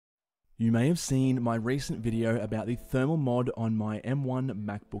You may have seen my recent video about the thermal mod on my M1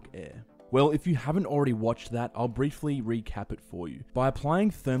 MacBook Air. Well, if you haven't already watched that, I'll briefly recap it for you. By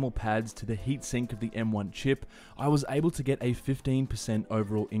applying thermal pads to the heatsink of the M1 chip, I was able to get a 15%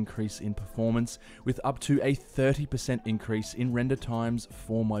 overall increase in performance with up to a 30% increase in render times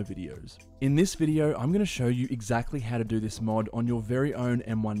for my videos. In this video, I'm going to show you exactly how to do this mod on your very own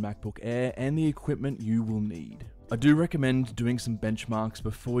M1 MacBook Air and the equipment you will need. I do recommend doing some benchmarks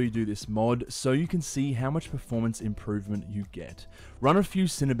before you do this mod so you can see how much performance improvement you get. Run a few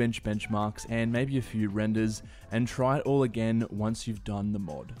Cinebench benchmarks and maybe a few renders and try it all again once you've done the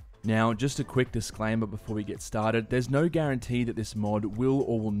mod. Now, just a quick disclaimer before we get started, there's no guarantee that this mod will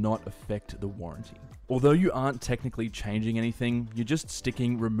or will not affect the warranty. Although you aren't technically changing anything, you're just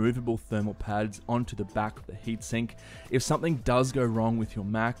sticking removable thermal pads onto the back of the heatsink. If something does go wrong with your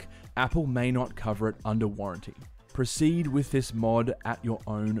Mac, Apple may not cover it under warranty. Proceed with this mod at your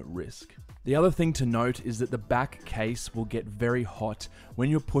own risk. The other thing to note is that the back case will get very hot when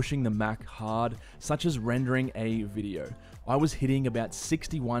you're pushing the Mac hard, such as rendering a video. I was hitting about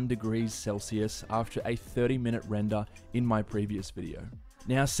 61 degrees Celsius after a 30-minute render in my previous video.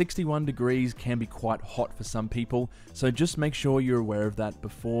 Now, 61 degrees can be quite hot for some people, so just make sure you're aware of that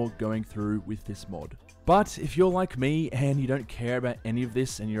before going through with this mod. But if you're like me and you don't care about any of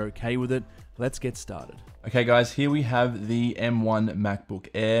this and you're okay with it, let's get started. Okay guys, here we have the M1 MacBook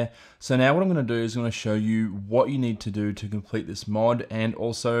Air. So now what I'm going to do is I'm going to show you what you need to do to complete this mod and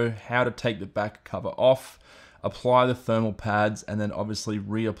also how to take the back cover off, apply the thermal pads, and then obviously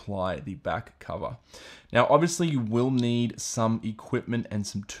reapply the back cover. Now obviously you will need some equipment and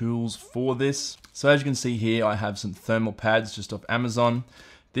some tools for this. So as you can see here, I have some thermal pads just off Amazon.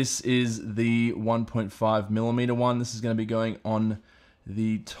 This is the 1.5mm one. This is going to be going on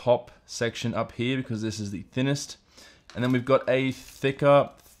the top section up here because this is the thinnest. And then we've got a thicker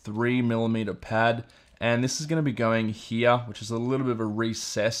 3mm pad, and this is going to be going here, which is a little bit of a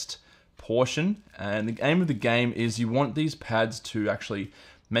recessed portion. And the aim of the game is you want these pads to actually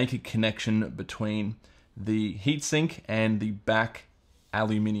make a connection between the heatsink and the back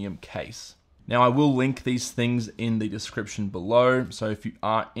aluminium case. Now I will link these things in the description below, so if you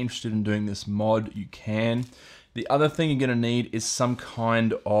are interested in doing this mod, you can. The other thing you're going to need is some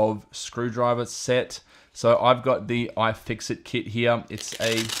kind of screwdriver set. So I've got the iFixit kit here. It's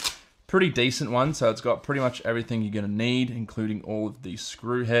a pretty decent one, so it's got pretty much everything you're going to need, including all of the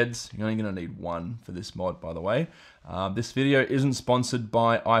screw heads. You're only going to need one for this mod, by the way. This video isn't sponsored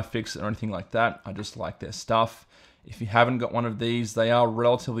by iFixit or anything like that. I just like their stuff. If you haven't got one of these, they are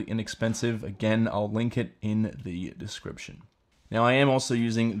relatively inexpensive. Again, I'll link it in the description. Now I am also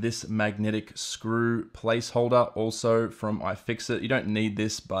using this magnetic screw placeholder also from iFixit. You don't need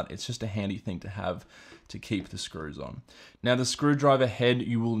this, but it's just a handy thing to have to keep the screws on. Now the screwdriver head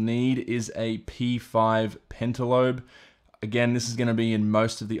you will need is a P5 pentalobe. Again, this is going to be in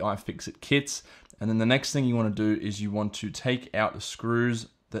most of the iFixit kits. And then the next thing you want to do is you want to take out the screws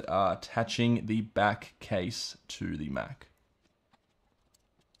that are attaching the back case to the Mac.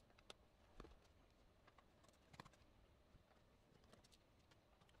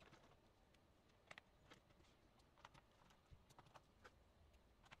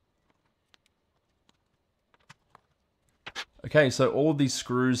 Okay, so all of these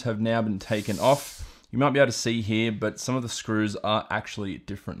screws have now been taken off. You might be able to see here, but some of the screws are actually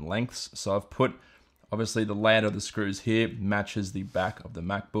different lengths. So I've put, obviously the layout of the screws here matches the back of the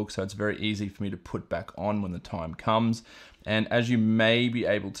MacBook, so it's very easy for me to put back on when the time comes. And as you may be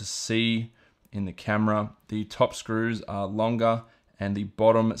able to see in the camera, the top screws are longer and the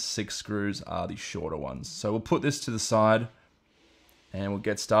bottom 6 screws are the shorter ones. So we'll put this to the side and we'll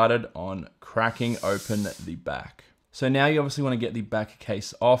get started on cracking open the back. So now you obviously want to get the back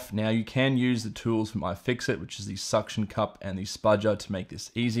case off. Now you can use the tools from iFixit, which is the suction cup and the spudger, to make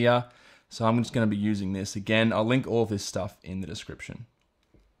this easier. So I'm just going to be using this. Again, I'll link all of this stuff in the description.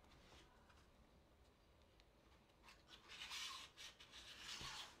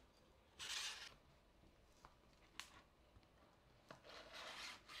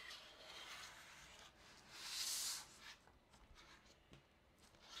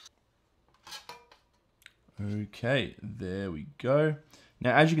 Okay, there we go.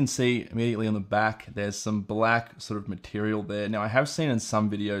 Now, as you can see immediately on the back, there's some black sort of material there. Now, I have seen in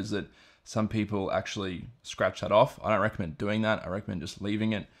some videos that some people actually scratch that off. I don't recommend doing that. I recommend just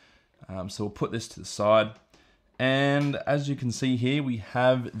leaving it. So we'll put this to the side. And as you can see here, we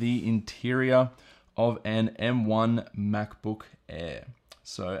have the interior of an M1 MacBook Air.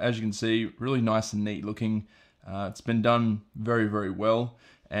 So as you can see, really nice and neat looking. It's been done very, very well.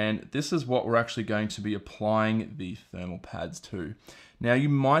 And this is what we're actually going to be applying the thermal pads to. Now you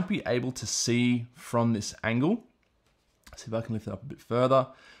might be able to see from this angle, see if I can lift it up a bit further,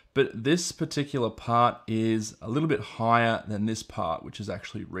 but this particular part is a little bit higher than this part, which is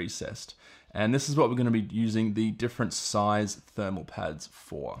actually recessed. And this is what we're going to be using the different size thermal pads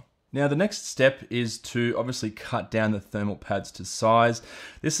for. Now the next step is to obviously cut down the thermal pads to size.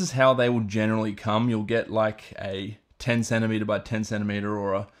 This is how they will generally come. You'll get like a 10 centimeter by 10 centimeter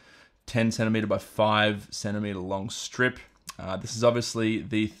or a 10 centimeter by 5 centimeter long strip. This is obviously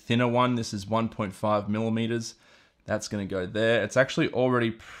the thinner one. This is 1.5 millimeters. That's going to go there. It's actually already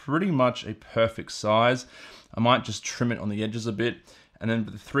pretty much a perfect size. I might just trim it on the edges a bit. And then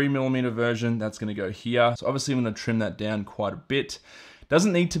for the 3 millimeter version, that's going to go here. So obviously I'm going to trim that down quite a bit.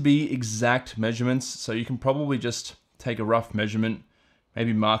 Doesn't need to be exact measurements, so you can probably just take a rough measurement,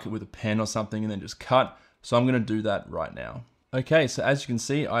 maybe mark it with a pen or something, and then just cut. So I'm going to do that right now. Okay, so as you can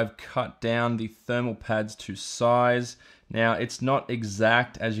see, I've cut down the thermal pads to size. Now it's not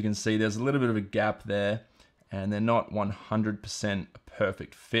exact, as you can see, there's a little bit of a gap there, and they're not 100% a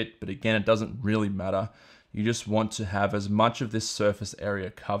perfect fit, but again, it doesn't really matter. You just want to have as much of this surface area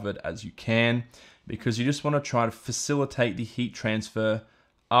covered as you can, because you just want to try to facilitate the heat transfer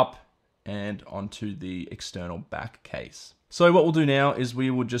up and onto the external back case. So what we'll do now is we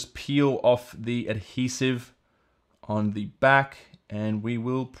will just peel off the adhesive on the back, and we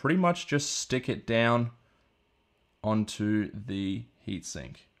will pretty much just stick it down onto the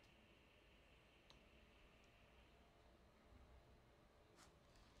heatsink.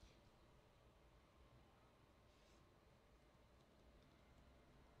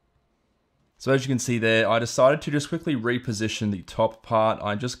 So as you can see there, I decided to just quickly reposition the top part.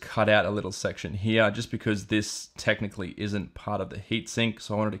 I just cut out a little section here just because this technically isn't part of the heatsink,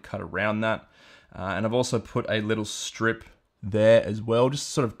 so I wanted to cut around that. And I've also put a little strip there as well, just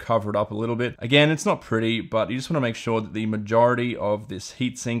to sort of cover it up a little bit. Again, it's not pretty, but you just want to make sure that the majority of this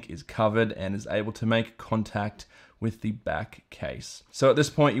heatsink is covered and is able to make contact with the back case. So at this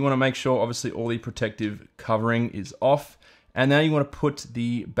point, you want to make sure obviously all the protective covering is off. And now you want to put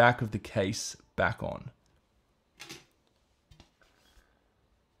the back of the case back on.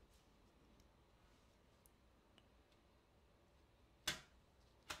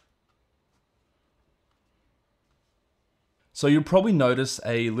 So you'll probably notice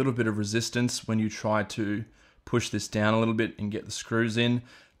a little bit of resistance when you try to push this down a little bit and get the screws in.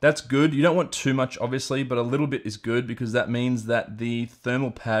 That's good. You don't want too much, obviously, but a little bit is good because that means that the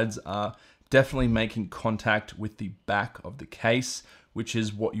thermal pads are definitely making contact with the back of the case, which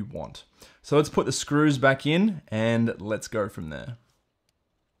is what you want. So let's put the screws back in and let's go from there.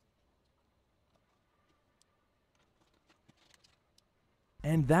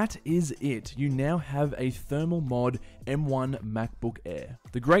 And that is it. You now have a thermal mod M1 MacBook Air.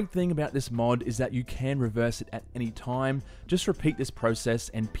 The great thing about this mod is that you can reverse it at any time. Just repeat this process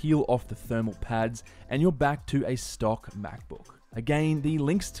and peel off the thermal pads and you're back to a stock MacBook. Again, the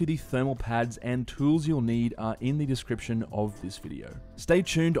links to the thermal pads and tools you'll need are in the description of this video. Stay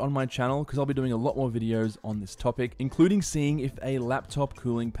tuned on my channel because I'll be doing a lot more videos on this topic, including seeing if a laptop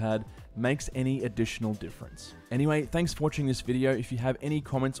cooling pad makes any additional difference. Anyway, thanks for watching this video. If you have any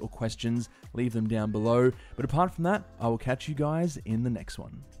comments or questions, leave them down below. But apart from that, I will catch you guys in the next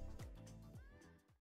one.